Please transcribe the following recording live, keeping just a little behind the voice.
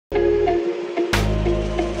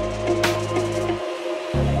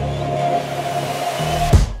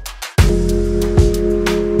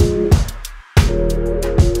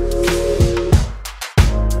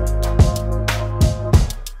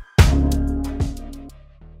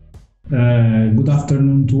Good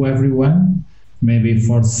afternoon to everyone. Maybe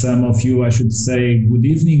for some of you, I should say good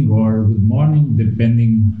evening or good morning,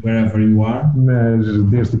 depending wherever you are. Mas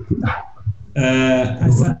desde que... I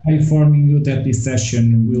start by informing you that this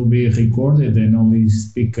session will be recorded and only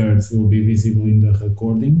speakers will be visible in the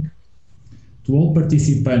recording. To all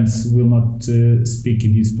participants who will not speak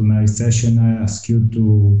in this plenary session, I ask you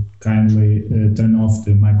to kindly turn off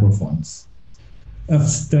the microphones.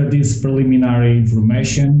 After this preliminary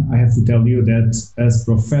information, I have to tell you that as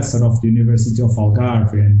professor of the University of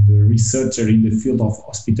Algarve and researcher in the field of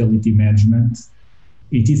hospitality management,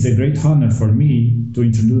 it is a great honor for me to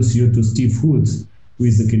introduce you to Steve Hood, who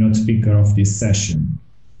is the keynote speaker of this session.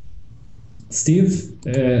 Steve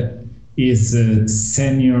is a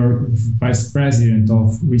senior vice president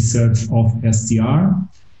of research of STR.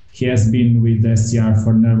 He has been with STR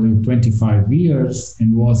for nearly 25 years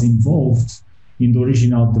and was involved in the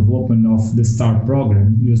original development of the STAR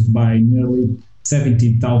program used by nearly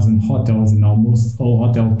 70,000 hotels and almost all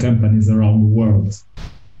hotel companies around the world.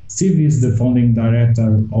 Steve is the founding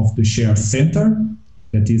director of the Share Center,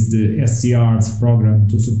 that is the STR's program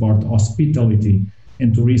to support hospitality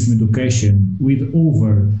and tourism education with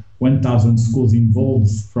over 1,000 schools involved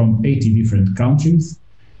from 80 different countries.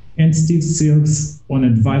 And Steve serves on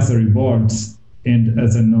advisory boards and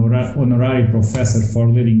as an honorary professor for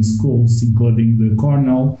leading schools, including the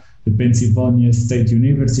Cornell, the Pennsylvania State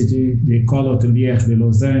University, the École Hôtelière de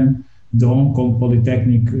Lausanne, the Hong Kong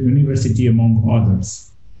Polytechnic University, among others.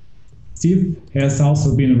 Steve has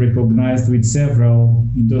also been recognized with several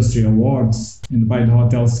industry awards and by the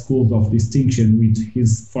Hotel Schools of Distinction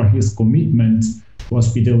for his commitment to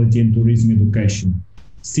hospitality and tourism education.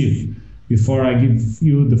 Steve, before I give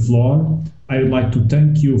you the floor, I would like to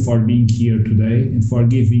thank you for being here today and for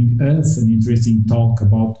giving us an interesting talk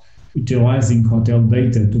about utilizing hotel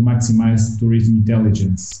data to maximize tourism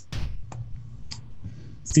intelligence.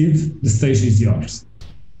 Steve, the stage is yours.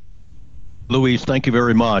 Luis, thank you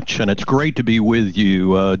very much, and it's great to be with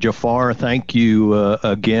you. Jafar, thank you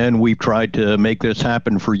again. We've tried to make this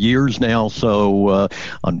happen for years now, so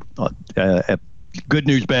good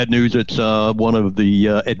news, bad news. It's one of the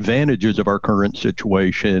advantages of our current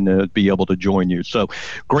situation to be able to join you. So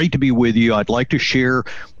great to be with you. I'd like to share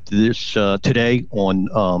this today on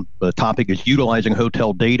the topic is utilizing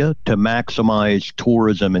hotel data to maximize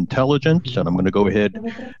tourism intelligence. And I'm going to go ahead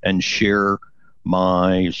and share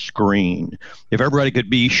my screen. If everybody could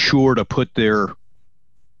be sure to put their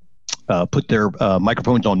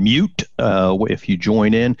microphones on mute if you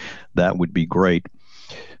join in, that would be great.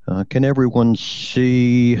 Can everyone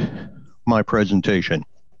see my presentation?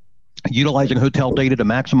 Utilizing hotel data to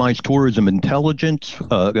maximize tourism intelligence.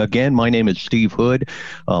 Again, my name is Steve Hood.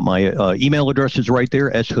 My email address is right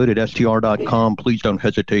there, shood@str.com. Please don't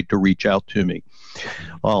hesitate to reach out to me.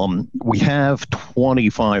 We have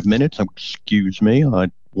 25 minutes. Excuse me.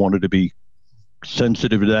 I wanted to be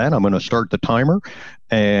sensitive to that. I'm going to start the timer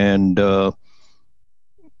and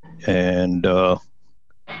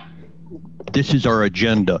this is our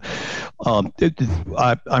agenda. I'm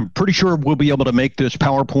pretty sure we'll be able to make this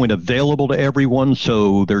PowerPoint available to everyone.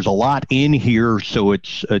 So there's a lot in here. So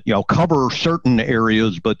it's, I'll cover certain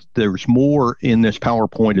areas, but there's more in this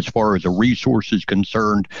PowerPoint as far as the resource is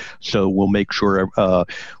concerned. So we'll make sure,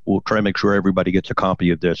 we'll try to make sure everybody gets a copy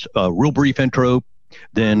of this. Real brief intro,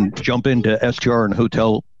 then jump into STR and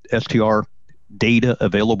hotel STR data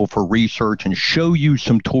available for research and show you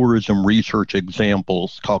some tourism research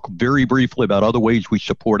examples, talk very briefly about other ways we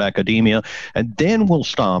support academia, and then we'll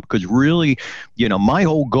stop because really, my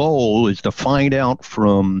whole goal is to find out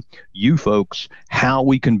from you folks how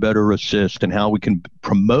we can better assist and how we can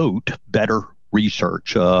promote better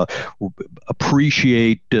research.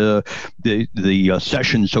 Appreciate the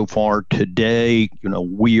session so far today.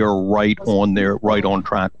 We are right on there, right on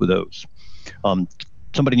track with those.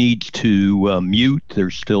 Somebody needs to mute.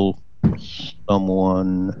 There's still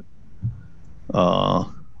someone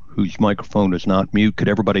whose microphone is not mute. Could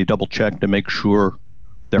everybody double check to make sure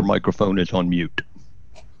their microphone is on mute?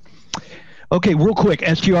 Okay, real quick,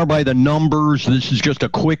 STR by the numbers. This is just a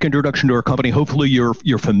quick introduction to our company. Hopefully you're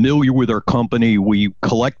familiar with our company. We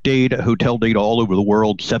collect data, hotel data all over the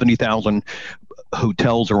world. 70,000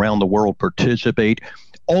 hotels around the world participate.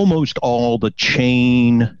 Almost all the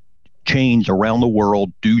chains around the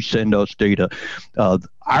world do send us data.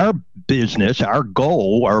 our business, our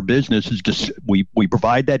goal, our business is to, we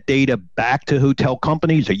provide that data back to hotel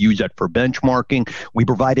companies that use that for benchmarking. We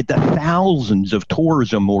provide it to thousands of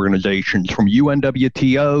tourism organizations from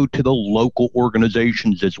UNWTO to the local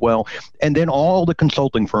organizations as well. And then all the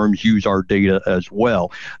consulting firms use our data as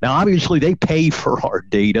well. Now, obviously, they pay for our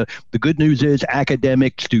data. The good news is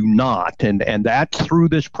academics do not. And that's through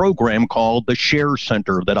this program called the SHARE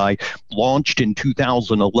Center that I launched in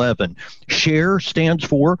 2011. SHARE stands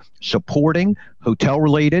for Supporting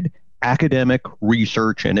Hotel-Related Academic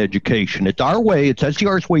Research and Education. It's our way, it's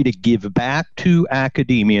SDR's way to give back to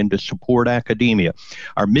academia and to support academia.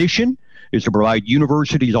 Our mission is to provide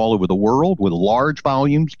universities all over the world with large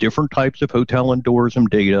volumes, different types of hotel and tourism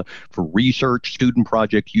data for research, student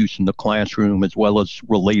project use in the classroom, as well as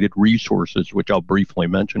related resources, which I'll briefly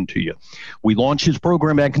mention to you. We launched this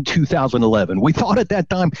program back in 2011. We thought at that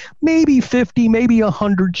time maybe 50, maybe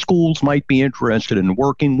 100 schools might be interested in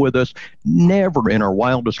working with us. Never in our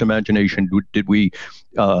wildest imagination did we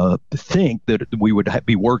think that we would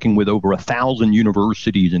be working with over 1,000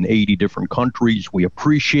 universities in 80 different countries. We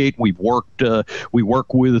appreciate, we work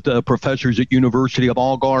with professors at University of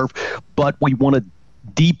Algarve, but we want to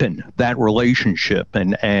deepen that relationship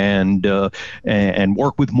and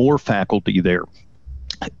work with more faculty there.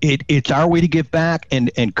 It's our way to give back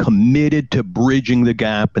and committed to bridging the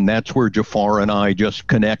gap, and that's where Jafar and I just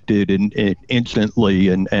connected instantly,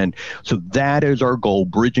 and so that is our goal,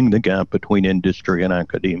 bridging the gap between industry and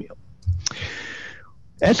academia.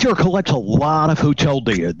 SDR collects a lot of hotel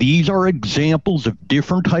data. These are examples of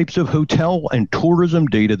different types of hotel and tourism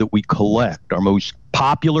data that we collect. Our most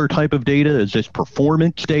popular type of data is this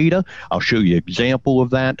performance data. I'll show you an example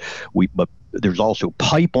of that. But there's also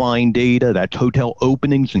pipeline data, that's hotel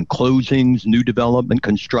openings and closings, new development,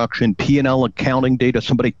 construction, P&L accounting data.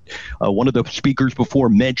 Somebody, one of the speakers before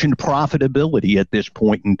mentioned profitability at this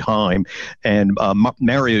point in time. And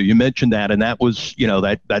Mario, you mentioned that, and that was,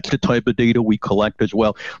 that's the type of data we collect as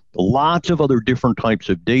well. Lots of other different types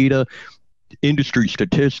of data. Industry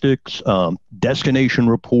statistics, destination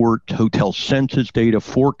report, hotel census data,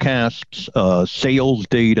 forecasts, sales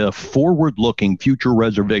data, forward-looking, future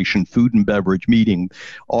reservation, food and beverage, meeting,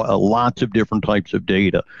 lots of different types of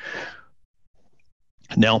data.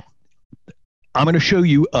 Now, I'm going to show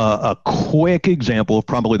you a quick example of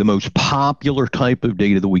probably the most popular type of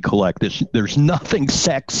data that we collect. There's nothing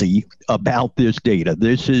sexy about this data.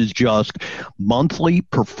 This is just monthly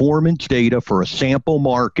performance data for a sample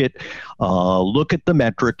market. Look at the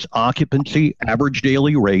metrics: occupancy, average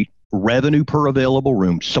daily rate, revenue per available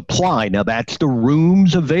room, supply. Now that's the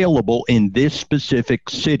rooms available in this specific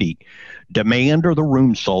city. Demand are the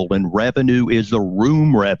rooms sold, and revenue is the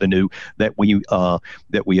room revenue that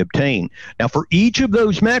we obtain. Now, for each of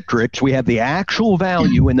those metrics, we have the actual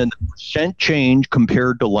value and then the percent change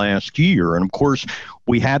compared to last year. And of course,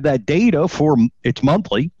 we have that data for it's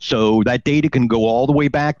monthly, so that data can go all the way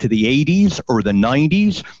back to the 80s or the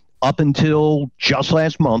 90s. Up until just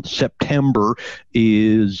last month, September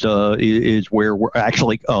is where we're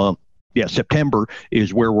actually. September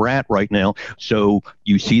is where we're at right now. So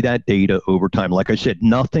you see that data over time. Like I said,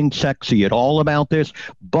 nothing sexy at all about this,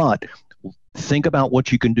 but think about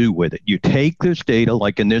what you can do with it. You take this data,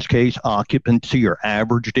 like in this case, occupancy or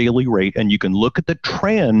average daily rate, and you can look at the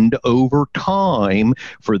trend over time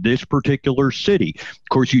for this particular city. Of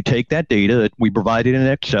course, you take that data that we provided in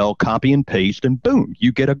Excel, copy and paste, and boom,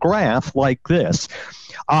 you get a graph like this.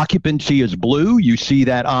 Occupancy is blue. You see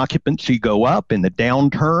that occupancy go up. In the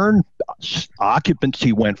downturn,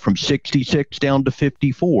 occupancy went from 66 down to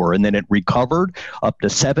 54, and then it recovered up to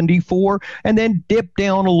 74, and then dipped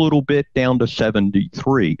down a little bit down to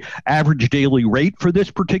 73. Average daily rate for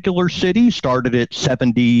this particular city started at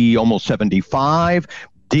 70, almost 75.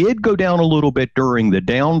 Did go down a little bit during the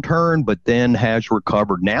downturn, but then has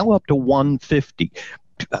recovered now up to 150.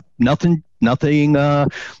 Nothing,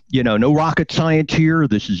 no rocket science here.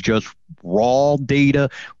 This is just raw data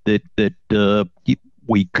that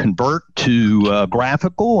we convert to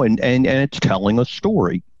graphical, and it's telling a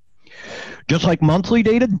story. Just like monthly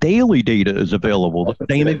data, daily data is available. The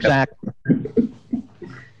same exact.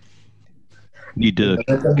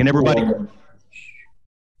 Can everybody?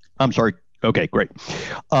 I'm sorry. Okay, great.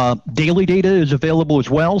 Daily data is available as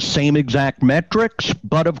well, same exact metrics,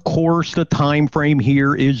 but of course the time frame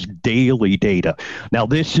here is daily data. Now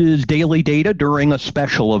this is daily data during a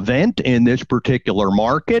special event in this particular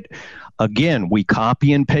market. Again, we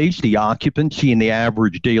copy and paste the occupancy and the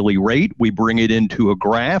average daily rate. We bring it into a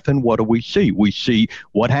graph, and what do we see? We see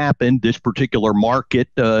what happened. This particular market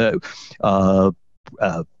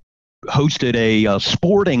hosted a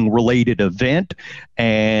sporting related event,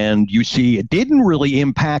 and you see it didn't really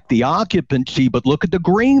impact the occupancy, but look at the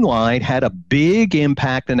green line, had a big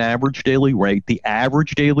impact on average daily rate. The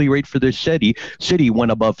average daily rate for this city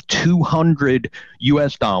went above 200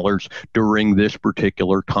 US dollars during this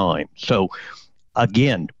particular time. So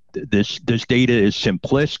again, this data is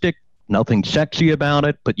simplistic, nothing sexy about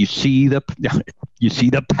it, but you see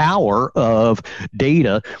the power of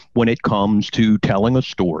data when it comes to telling a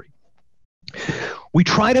story. We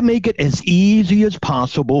try to make it as easy as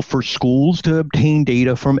possible for schools to obtain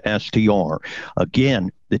data from STR.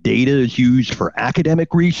 Again, the data is used for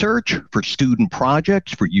academic research, for student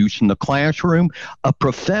projects, for use in the classroom. A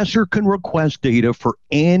professor can request data for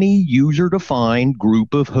any user-defined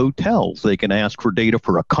group of hotels. They can ask for data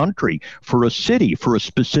for a country, for a city, for a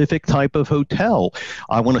specific type of hotel.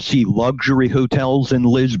 I want to see luxury hotels in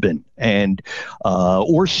Lisbon and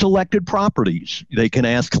or selected properties. They can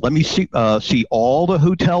ask, let me see all the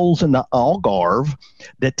hotels in the Algarve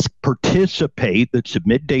that participate, that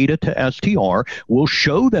submit data to STR. We'll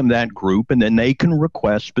show them that group, and then they can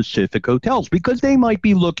request specific hotels because they might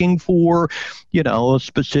be looking for, a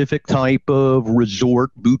specific type of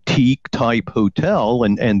resort boutique type hotel,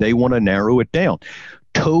 and they want to narrow it down.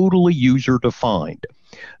 Totally user defined.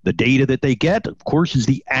 The data that they get, of course, is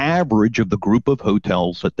the average of the group of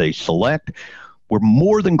hotels that they select. We're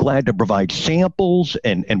more than glad to provide samples,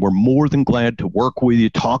 and we're more than glad to work with you,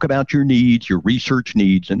 talk about your needs, your research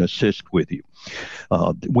needs, and assist with you.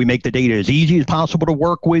 We make the data as easy as possible to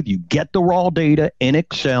work with. You get the raw data in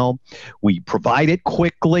Excel. We provide it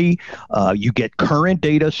quickly. You get current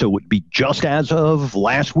data, so it would be just as of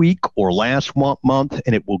last week or last month,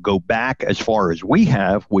 and it will go back as far as we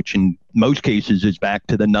have, which in most cases is back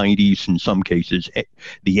to the 90s, in some cases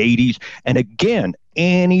the 80s. And again,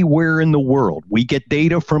 anywhere in the world. We get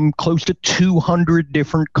data from close to 200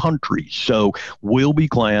 different countries. So we'll be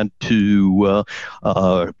glad to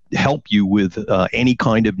help you with any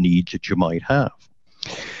kind of needs that you might have.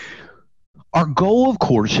 Our goal, of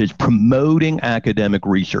course, is promoting academic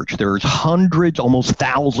research. There's hundreds, almost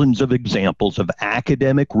thousands of examples of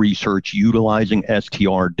academic research utilizing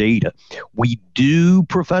STR data. We do,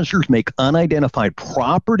 professors, make unidentified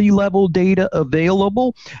property level data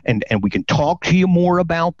available, and we can talk to you more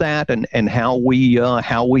about that and how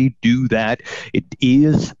we do that.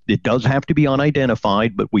 It does have to be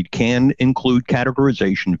unidentified, but we can include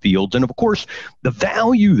categorization fields. And of course, the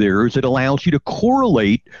value there is it allows you to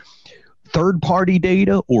correlate third-party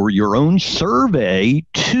data or your own survey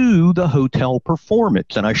to the hotel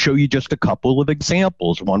performance. And I show you just a couple of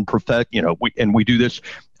examples. One we do this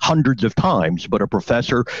hundreds of times, but a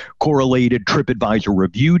professor correlated TripAdvisor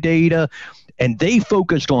review data, and they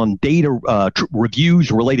focused on data reviews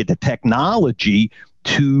related to technology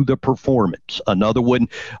to the performance.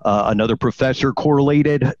 Another professor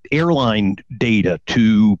correlated airline data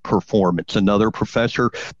to performance. Another professor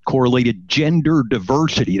correlated gender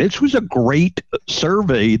diversity. This was a great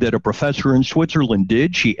survey that a professor in Switzerland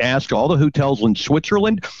did. She asked all the hotels in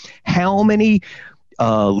Switzerland, how many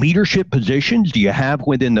leadership positions do you have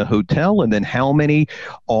within the hotel, and then how many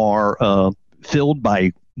are filled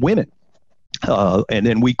by women? And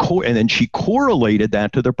then she correlated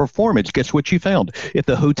that to their performance. Guess what she found? If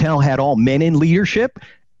the hotel had all men in leadership,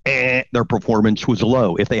 their performance was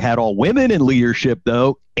low. If they had all women in leadership,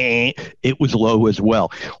 though, it was low as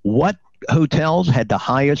well. What hotels had the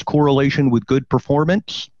highest correlation with good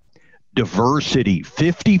performance? Diversity,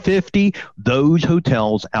 50-50, those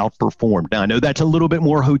hotels outperformed. Now, I know that's a little bit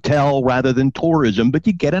more hotel rather than tourism, but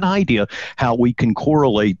you get an idea how we can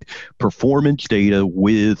correlate performance data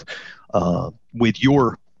with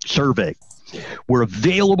your survey. We're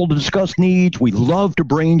available to discuss needs. We love to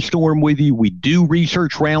brainstorm with you. We do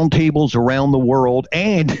research roundtables around the world,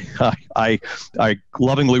 and I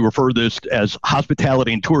lovingly refer this as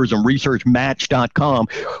hospitality and tourism research match.com.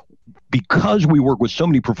 Because we work with so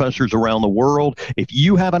many professors around the world, if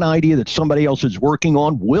you have an idea that somebody else is working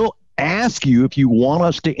on, we'll ask you if you want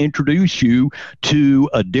us to introduce you to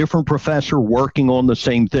a different professor working on the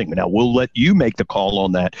same thing. Now, we'll let you make the call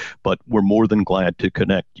on that, but we're more than glad to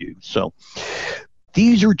connect you. So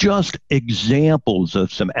these are just examples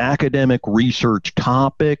of some academic research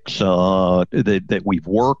topics that we've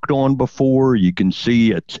worked on before. You can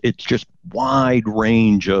see it's just wide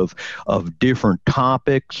range of different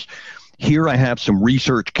topics. Here I have some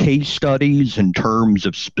research case studies in terms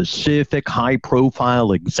of specific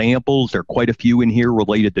high-profile examples. There are quite a few in here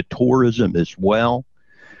related to tourism as well.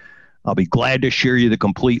 I'll be glad to share you the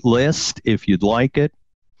complete list if you'd like it.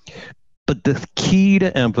 But the key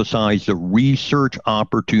to emphasize, the research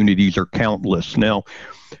opportunities are countless. Now,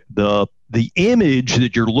 the the image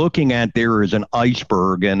that you're looking at there is an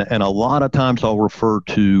iceberg, and a lot of times I'll refer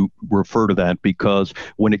to that, because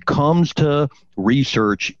when it comes to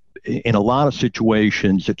research, in a lot of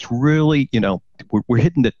situations, it's really, we're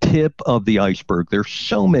hitting the tip of the iceberg. There's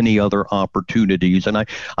so many other opportunities, and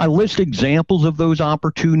I list examples of those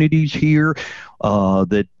opportunities here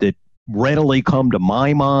that readily come to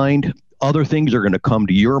my mind. Other things are going to come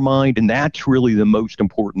to your mind, and that's really the most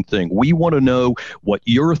important thing. We want to know what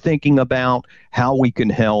you're thinking about, how we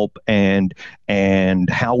can help, and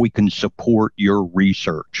how we can support your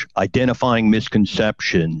research, identifying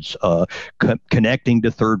misconceptions, connecting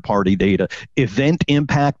to third-party data, event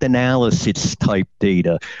impact analysis type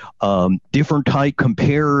data,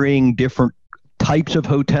 comparing different types of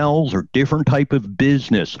hotels or different type of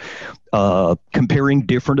business, comparing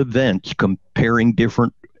different events, comparing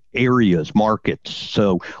different areas, markets.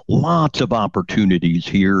 So lots of opportunities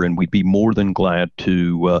here, and we'd be more than glad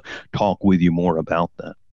to talk with you more about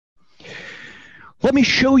that. Let me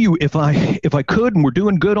show you, if I could, and we're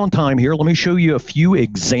doing good on time here, let me show you a few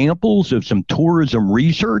examples of some tourism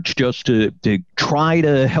research just to try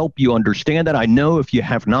to help you understand that. I know if you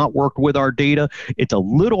have not worked with our data, it's a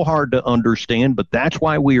little hard to understand, but that's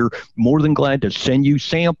why we're more than glad to send you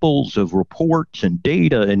samples of reports and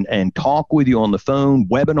data and talk with you on the phone,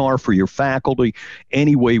 webinar for your faculty,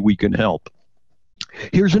 any way we can help.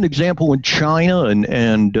 Here's an example in China,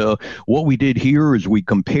 and what we did here is we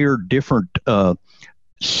compared different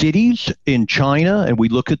cities in China, and we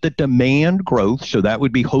look at the demand growth. So that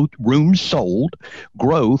would be rooms sold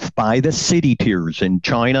growth by the city tiers. In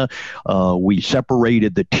China, we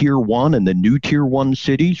separated the tier 1 and the new tier 1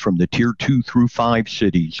 cities from the tier 2 through 5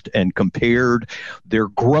 cities and compared their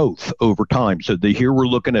growth over time. So here we're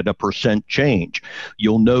looking at a percent change.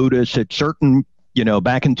 You'll notice at certain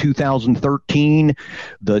back in 2013,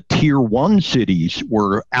 the tier 1 cities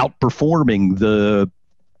were outperforming the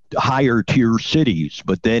higher tier cities.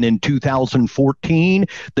 But then in 2014,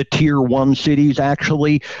 the tier 1 cities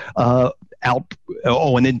actually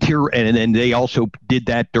and then they also did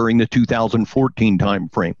that during the 2014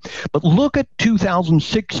 timeframe. But look at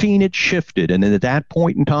 2016, it shifted. And then at that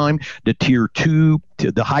point in time, the tier 2,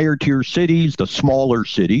 the higher tier cities, the smaller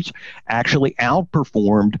cities, actually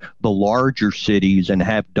outperformed the larger cities and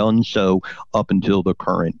have done so up until the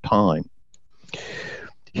current time.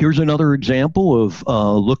 Here's another example of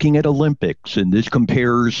looking at Olympics, and this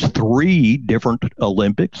compares 3 different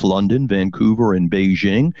Olympics, London, Vancouver, and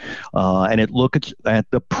Beijing, and it looks at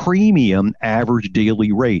the premium average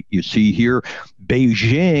daily rate. You see here,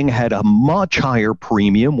 Beijing had a much higher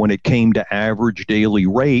premium when it came to average daily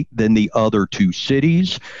rate than the other 2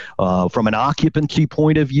 cities. From an occupancy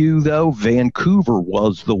point of view, though, Vancouver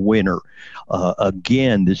was the winner.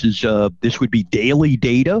 Again, this would be daily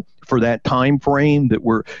data for that time frame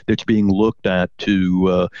that's being looked at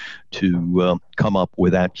to come up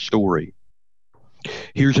with that story.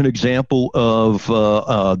 Here's an example of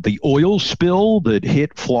the oil spill that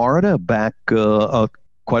hit Florida back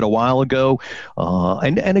quite a while ago,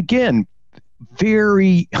 and again,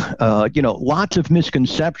 very, lots of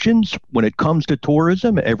misconceptions when it comes to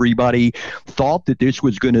tourism. Everybody thought that this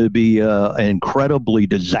was going to be an incredibly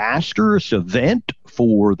disastrous event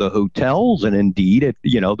for the hotels, and indeed,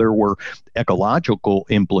 there were ecological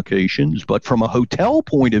implications. But from a hotel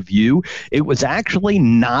point of view, it was actually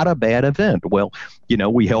not a bad event. Well,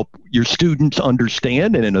 we help your students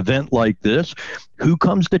understand in an event like this who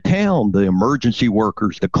comes to town: the emergency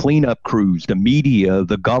workers, the cleanup crews, the media,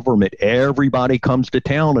 the government. Everybody comes to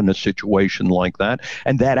town in a situation like that,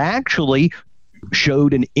 and that actually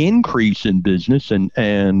showed an increase in business,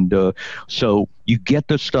 and so you get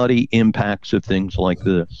to study impacts of things like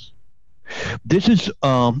this. This is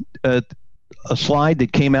a slide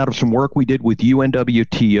that came out of some work we did with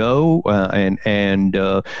UNWTO and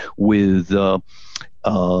with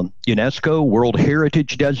UNESCO World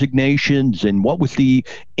Heritage designations, and what was the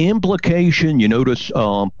implication. You notice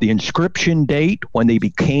the inscription date when they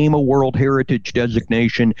became a World Heritage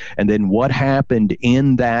designation, and then what happened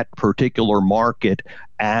in that particular market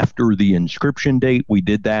after the inscription date. We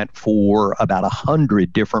did that for about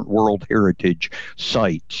 100 different World Heritage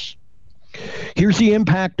sites. Here's the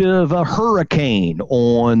impact of a hurricane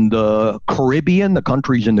on the Caribbean, the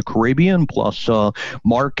countries in the Caribbean, plus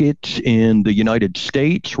markets in the United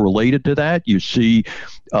States related to that. You see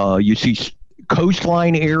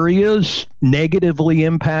coastline areas negatively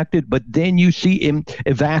impacted, but then you see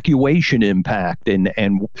evacuation impact and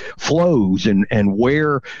flows and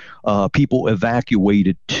where people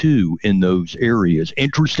evacuated to in those areas.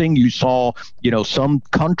 Interesting, you saw, some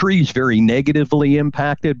countries very negatively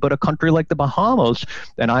impacted, but a country like the Bahamas,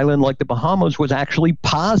 an island like the Bahamas, was actually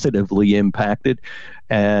positively impacted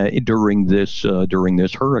during this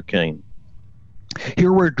hurricane.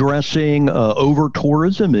 Here we're addressing over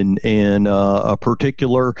tourism in a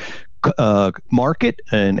particular market,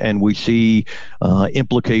 and we see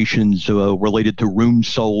implications related to rooms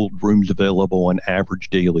sold, rooms available, and average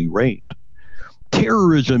daily rate.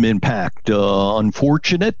 Terrorism impact,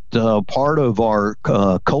 unfortunate part of our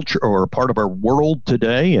culture or part of our world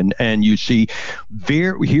today, and you see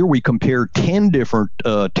here we compare 10 different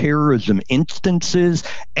terrorism instances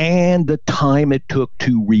and the time it took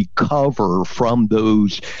to recover from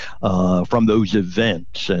those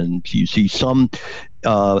events, and you see some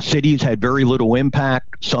cities had very little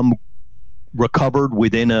impact, some recovered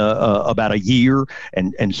within about a year,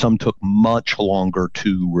 and some took much longer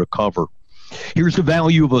to recover. Here's the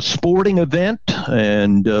value of a sporting event,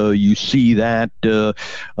 and you see that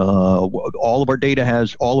all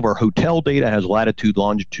of our hotel data has latitude,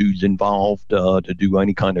 longitudes involved to do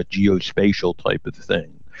any kind of geospatial type of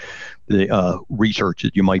thing, the research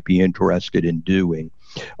that you might be interested in doing.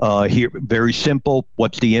 Here, very simple.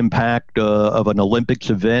 What's the impact of an Olympics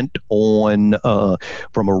event on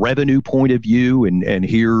from a revenue point of view? And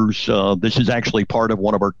here's this is actually part of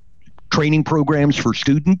one of our training programs for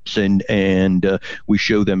students, and we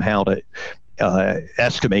show them how to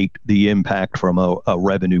estimate the impact from a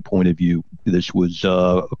revenue point of view. This was,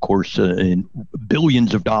 of course, in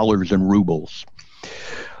billions of dollars in rubles.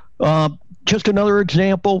 Just another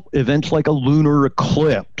example, events like a lunar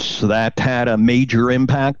eclipse that had a major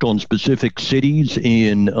impact on specific cities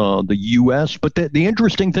in the U.S. But the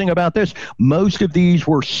interesting thing about this, most of these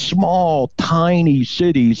were small, tiny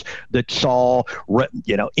cities that saw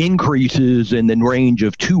increases in the range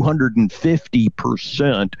of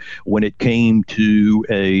 250% when it came to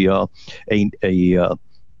a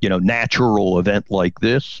natural event like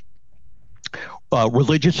this.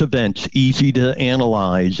 Religious events, easy to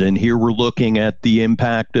analyze, and here we're looking at the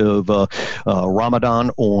impact of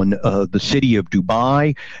Ramadan on the city of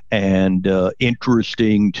Dubai, and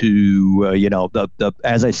interesting to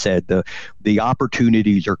as I said, the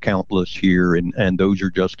opportunities are countless here, and those are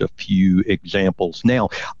just a few examples. Now,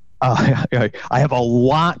 I have a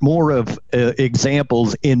lot more of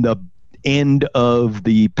examples in the end of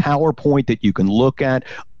the PowerPoint that you can look at.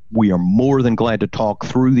 We are more than glad to talk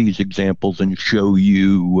through these examples and show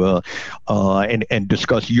you and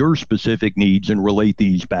discuss your specific needs and relate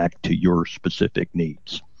these back to your specific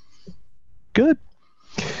needs. Good.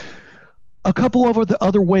 A couple of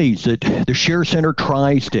other ways that the Share Center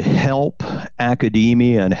tries to help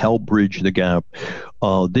academia and help bridge the gap.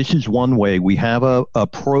 This is one way. We have a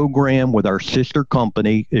program with our sister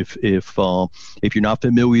company. If you're not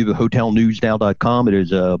familiar with hotelnewsnow.com, it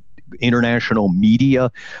is a international media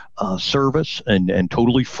service and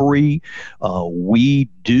totally free. We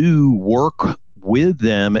do work with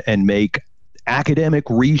them and make academic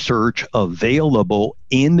research available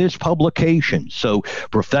in this publication. So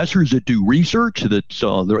professors that do research that's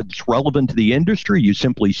relevant to the industry, you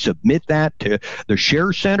simply submit that to the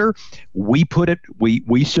Share Center. We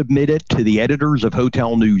submit it to the editors of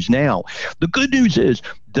Hotel News Now. The good news is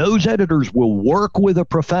those editors will work with a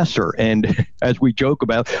professor, and as we joke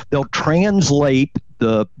about, they'll translate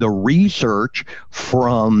the research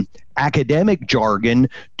from academic jargon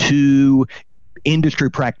to industry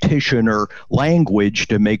practitioner language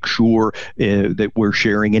to make sure that we're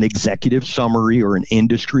sharing an executive summary or an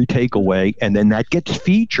industry takeaway, and then that gets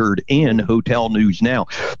featured in Hotel News Now.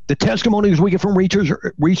 The testimonies we get from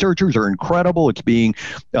researchers are incredible. It's being,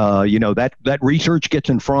 that research gets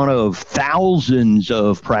in front of thousands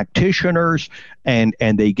of practitioners, and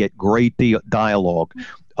they get great dialogue.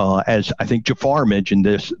 As I think Jafar mentioned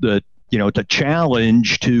this, it's a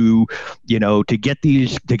challenge to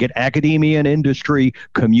get academia and industry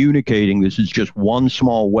communicating. This is just one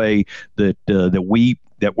small way that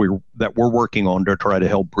we're working on to try to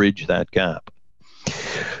help bridge that gap.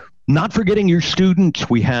 Not forgetting your students,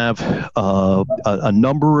 we have a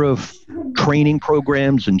number of training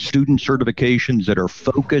programs and student certifications that are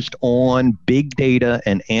focused on big data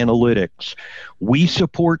and analytics. We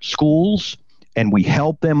support schools, and we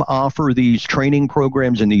help them offer these training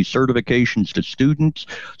programs and these certifications to students.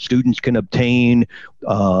 Students can obtain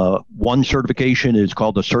one certification is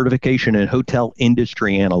called the Certification in Hotel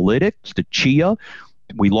Industry Analytics, the CHIA.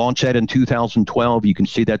 We launched that in 2012. You can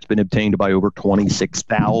see that's been obtained by over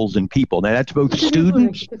 26,000 people. Now, that's both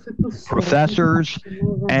students, professors,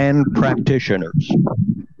 and practitioners.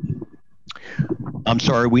 I'm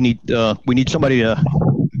sorry, we need somebody to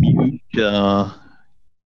mute,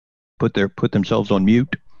 put themselves on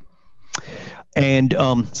mute. And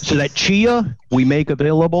so that CHIA we make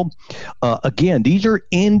available. Again, these are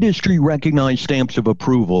industry recognized stamps of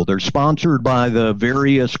approval. They're sponsored by the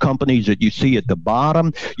various companies that you see at the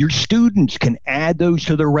bottom. Your students can add those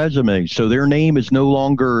to their resume. So their name is no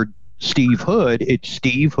longer Steve Hood, it's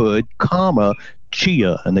Steve Hood, comma,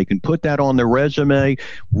 CHIA, and they can put that on their resume.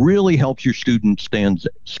 Really helps your students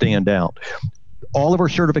stand out. All of our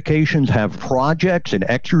certifications have projects and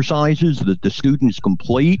exercises that the students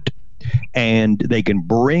complete, and they can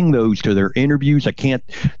bring those to their interviews. I can't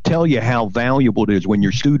tell you how valuable it is when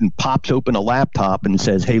your student pops open a laptop and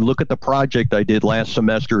says, hey, look at the project I did last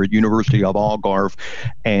semester at University of Algarve,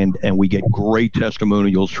 and we get great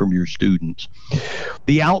testimonials from your students.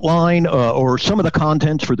 The outline or some of the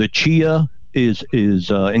contents for the CHIA is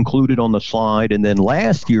included on the slide. And then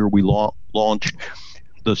last year we launched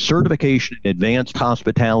the Certification in Advanced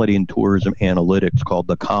Hospitality and Tourism Analytics, called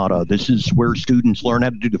the CATA. This is where students learn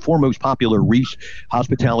how to do the four most popular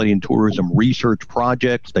hospitality and tourism research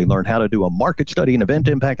projects. They learn how to do a market study, an event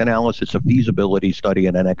impact analysis, a feasibility study,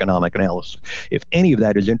 and an economic analysis. If any of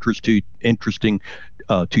that is interesting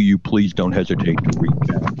to you, please don't hesitate to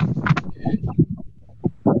reach out.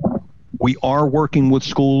 We are working with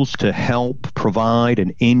schools to help provide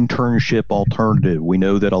an internship alternative. We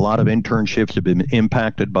know that a lot of internships have been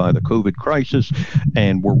impacted by the COVID crisis,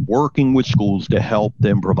 and we're working with schools to help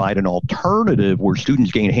them provide an alternative where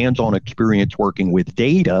students gain hands-on experience working with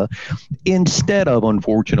data instead of,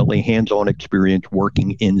 unfortunately, hands-on experience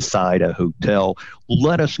working inside a hotel.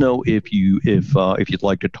 Let us know if you'd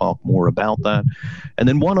like to talk more about that. And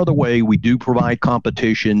then one other way, we do provide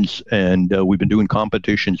competitions, and we've been doing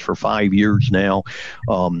competitions for 5 years now.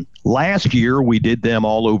 Last year, we did them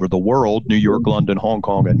all over the world, New York, London, Hong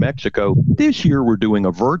Kong, and Mexico. This year, we're doing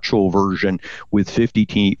a virtual version with 50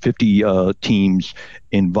 teams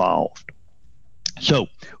involved. So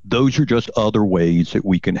those are just other ways that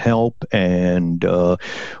we can help, and that's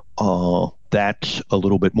a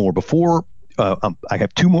little bit more. Before I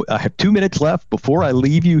have 2 minutes left before I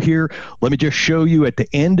leave you here. Let me just show you at the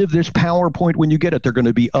end of this PowerPoint, when you get it, there are going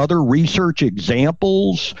to be other research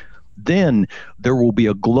examples. Then there will be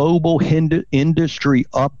a global industry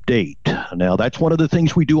update. Now, that's one of the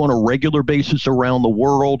things we do on a regular basis around the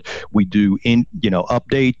world. We do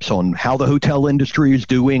updates on how the hotel industry is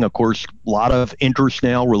doing. Of course, a lot of interest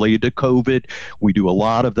now related to COVID. We do a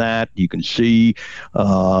lot of that. You can see,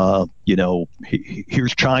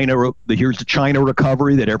 here's China. Here's the China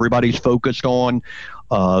recovery that everybody's focused on.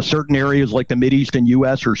 Certain areas like the Mideast and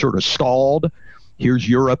U.S. are sort of stalled. Here's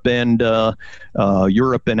Europe and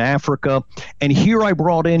Africa. And here I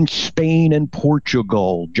brought in Spain and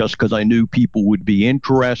Portugal just because I knew people would be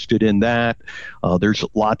interested in that. There's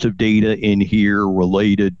lots of data in here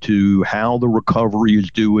related to how the recovery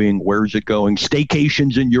is doing, where's it going.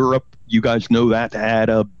 Staycations in Europe, you guys know that had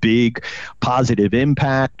a big positive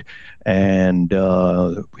impact. And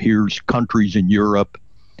here's countries in Europe.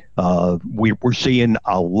 We're seeing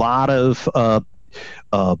a lot of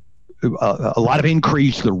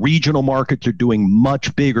increase. The regional markets are doing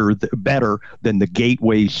much better than the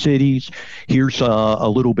gateway cities. Here's a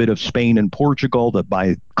little bit of Spain and Portugal, that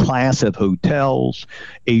by class of hotels,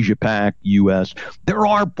 Asia Pac, US. There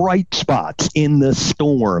are bright spots in the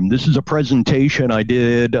storm. This is a presentation I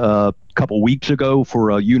did a couple weeks ago for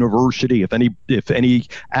a university. If any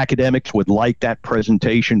academics would like that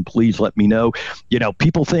presentation, please let me know.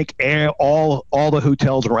 People think all the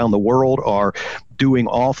hotels around the world are doing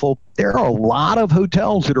awful. There are a lot of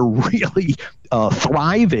hotels that are really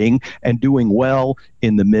thriving and doing well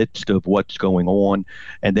in the midst of what's going on.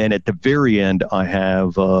 And then at the very end, I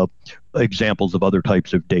have examples of other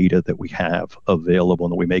types of data that we have available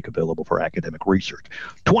and that we make available for academic research.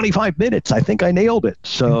 25 minutes, I think I nailed it.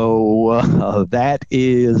 So that's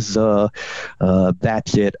it.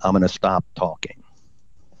 I'm going to stop talking.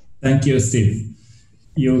 Thank you, Steve.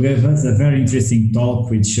 You gave us a very interesting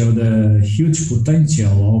talk which showed the huge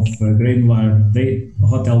potential of granular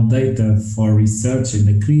hotel data for research and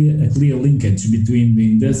a clear linkage between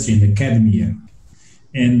the industry and academia,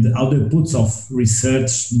 and how the outputs of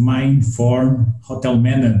research might inform hotel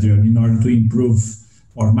manager in order to improve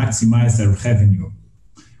or maximize their revenue.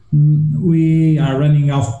 We are running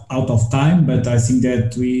out of time, but I think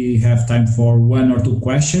that we have time for one or two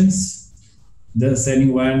questions. Does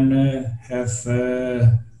anyone have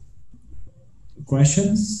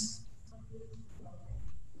questions?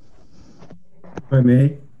 If I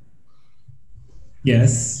may.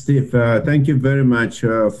 Yes. Steve, thank you very much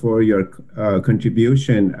for your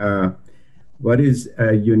contribution. What is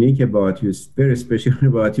unique about you, is very special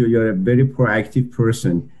about you, you're a very proactive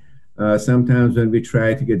person. Sometimes when we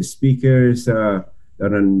try to get speakers that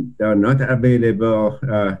are not available,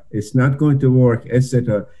 it's not going to work,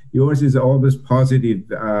 etc. Yours is always positive,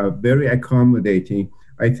 very accommodating.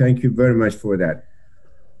 I thank you very much for that.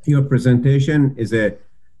 Your presentation is a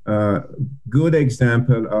good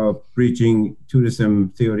example of bridging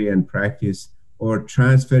tourism theory and practice, or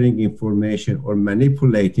transferring information, or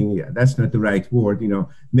manipulating, yeah, that's not the right word,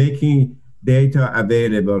 making data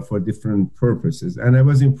available for different purposes. And I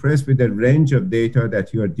was impressed with the range of data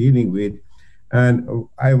that you are dealing with. And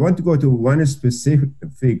I want to go to one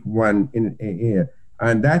specific one in here,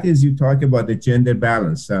 and that is, you talk about the gender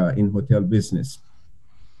balance in hotel business.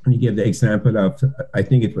 And you gave the example of, I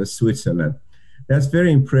think it was Switzerland. That's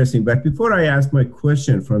very impressive. But before I ask my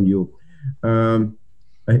question from you,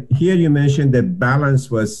 here you mentioned that balance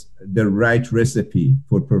was the right recipe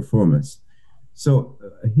for performance. So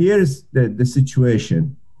here's the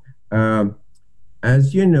situation.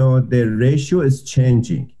 As you know, the ratio is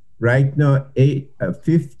changing. Right now,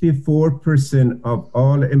 54% of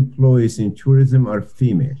all employees in tourism are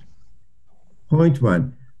female. Point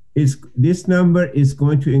one is this number is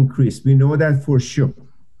going to increase. We know that for sure.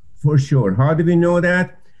 For sure. How do we know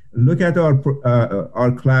that? Look at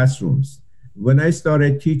our classrooms. When I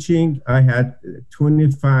started teaching, I had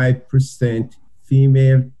 25%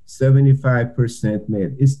 female, 75%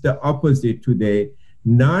 male. It's the opposite today,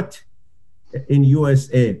 not in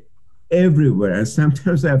USA, everywhere. And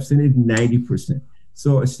sometimes I've seen it 90%.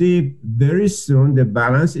 So Steve, very soon the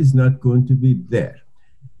balance is not going to be there.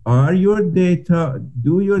 Do your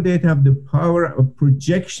data have the power of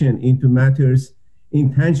projection into matters,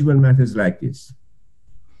 intangible matters like this?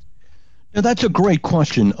 Now, that's a great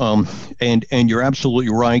question, and you're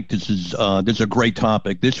absolutely right. This is a great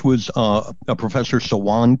topic. This was a Professor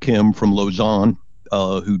Sawan Kim from Lausanne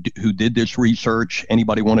who did this research.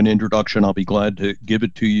 Anybody want an introduction? I'll be glad to give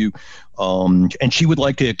it to you. And she would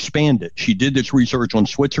like to expand it. She did this research on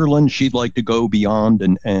Switzerland. She'd like to go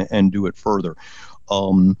beyond and do it further.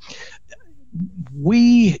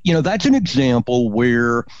 That's an example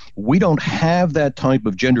where we don't have that type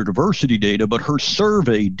of gender diversity data, but her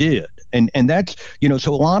survey did. And that's,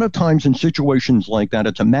 so a lot of times in situations like that,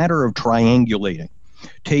 it's a matter of triangulating,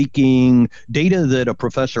 taking data that a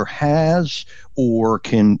professor has or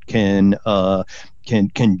can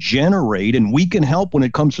generate, and we can help when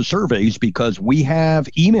it comes to surveys because we have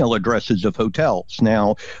email addresses of hotels.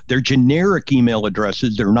 Now, they're generic email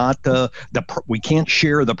addresses. They're not we can't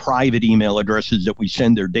share the private email addresses that we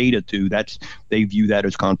send their data to. They view that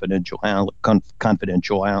as confidential,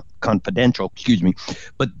 excuse me.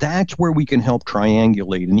 But that's where we can help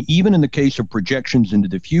triangulate. And even in the case of projections into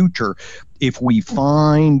the future, if we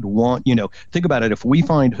find think about it, if we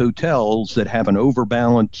find hotels that have an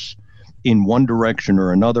overbalance in one direction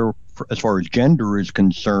or another as far as gender is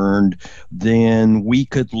concerned, then we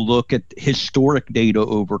could look at historic data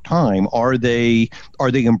over time. Are they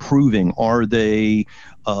improving? Are they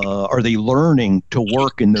learning to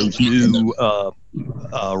work in those new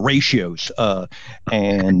ratios?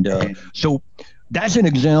 So that's an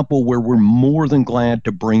example where we're more than glad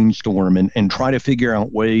to brainstorm and try to figure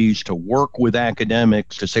out ways to work with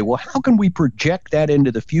academics to say, well, how can we project that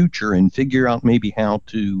into the future and figure out maybe how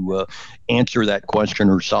to answer that question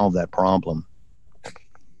or solve that problem?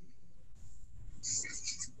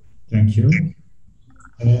 Thank you.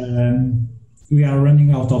 We are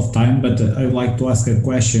running out of time, but I'd like to ask a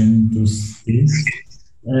question to Steve.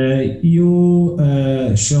 You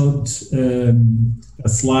showed a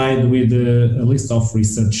slide with a list of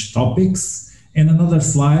research topics and another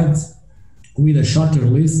slide with a shorter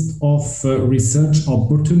list of research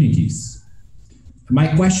opportunities. My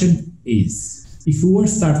question is, if we were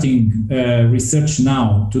starting research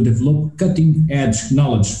now to develop cutting-edge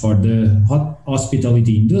knowledge for the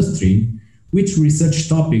hospitality industry, which research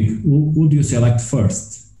topic would you select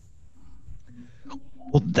first?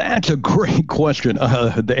 Well, that's a great question,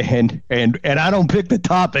 and I don't pick the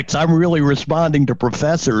topics. I'm really responding to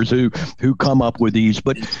professors who come up with these.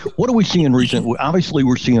 But what are we seeing recently? Obviously,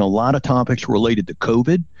 we're seeing a lot of topics related to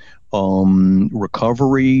COVID,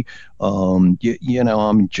 recovery. I'm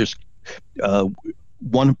just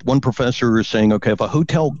one professor is saying, okay, if a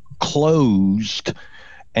hotel closed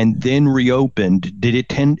and then reopened,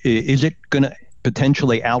 is it going to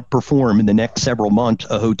potentially outperform in the next several months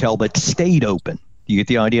a hotel that stayed open? You get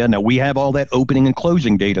the idea? Now we have all that opening and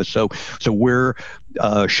closing data, so we're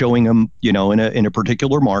showing them, in a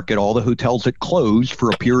particular market, all the hotels that closed for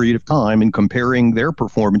a period of time and comparing their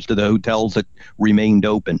performance to the hotels that remained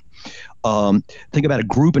open. Think about a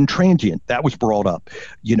group and transient that was brought up.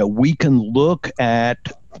 We can look at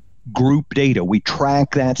group data. We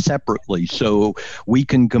track that separately, so we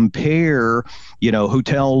can compare,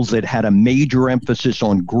 hotels that had a major emphasis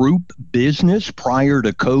on group business prior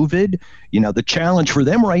to COVID. The challenge for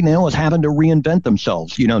them right now is having to reinvent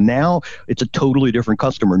themselves. Now it's a totally different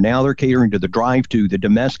customer. Now they're catering to the drive-to, the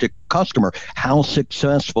domestic customer. How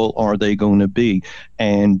successful are they going to be?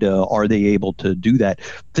 And are they able to do that?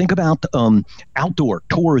 Think about outdoor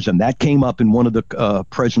tourism. That came up in one of the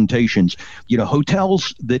presentations.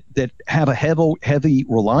 Hotels that have a heavy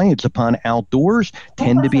reliance upon outdoors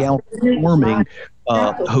tend to be outperforming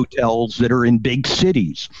hotels that are in big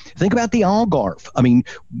cities. Think about the Algarve. I mean,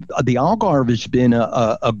 the Algarve has been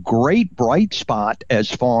a great bright spot as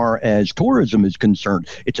far as tourism is concerned.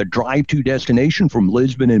 It's a drive-to destination from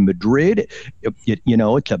Lisbon and Madrid.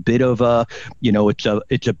 It's a bit of a,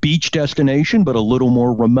 it's a beach destination, but a little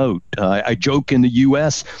more remote. I joke in the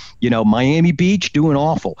U.S., Miami Beach doing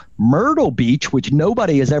awful. Myrtle Beach, which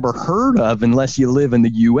nobody has ever heard of unless you live in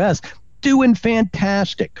the U.S., doing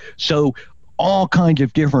fantastic. So all kinds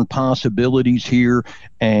of different possibilities here.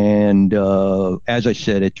 And as I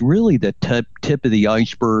said, it's really the tip of the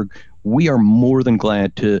iceberg. We are more than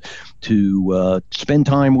glad to spend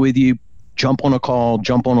time with you, jump on a call,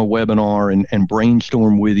 jump on a webinar, and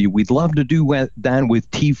brainstorm with you. We'd love to do that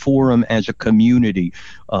with T-Forum as a community.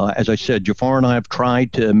 As I said, Jafar and I have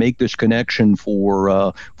tried to make this connection for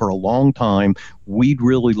a long time. We'd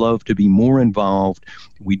really love to be more involved.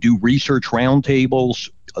 We do research roundtables.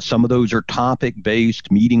 Some of those are topic-based,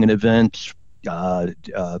 meeting and events,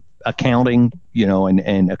 accounting,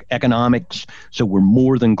 and economics. So we're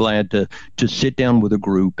more than glad to sit down with a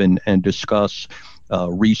group and discuss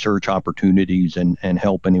research opportunities and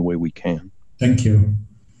help any way we can. Thank you.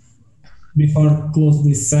 Before I close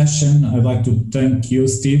this session, I'd like to thank you,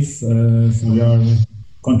 Steve, for your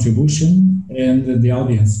contribution and the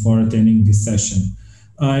audience for attending this session.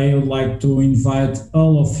 I would like to invite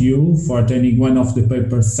all of you for attending one of the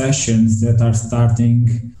paper sessions that are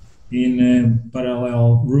starting in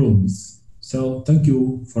parallel rooms. So thank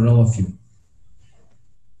you for all of you.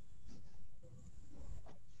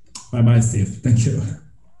 Bye-bye, Steve. Thank you.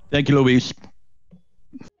 Thank you, Luis.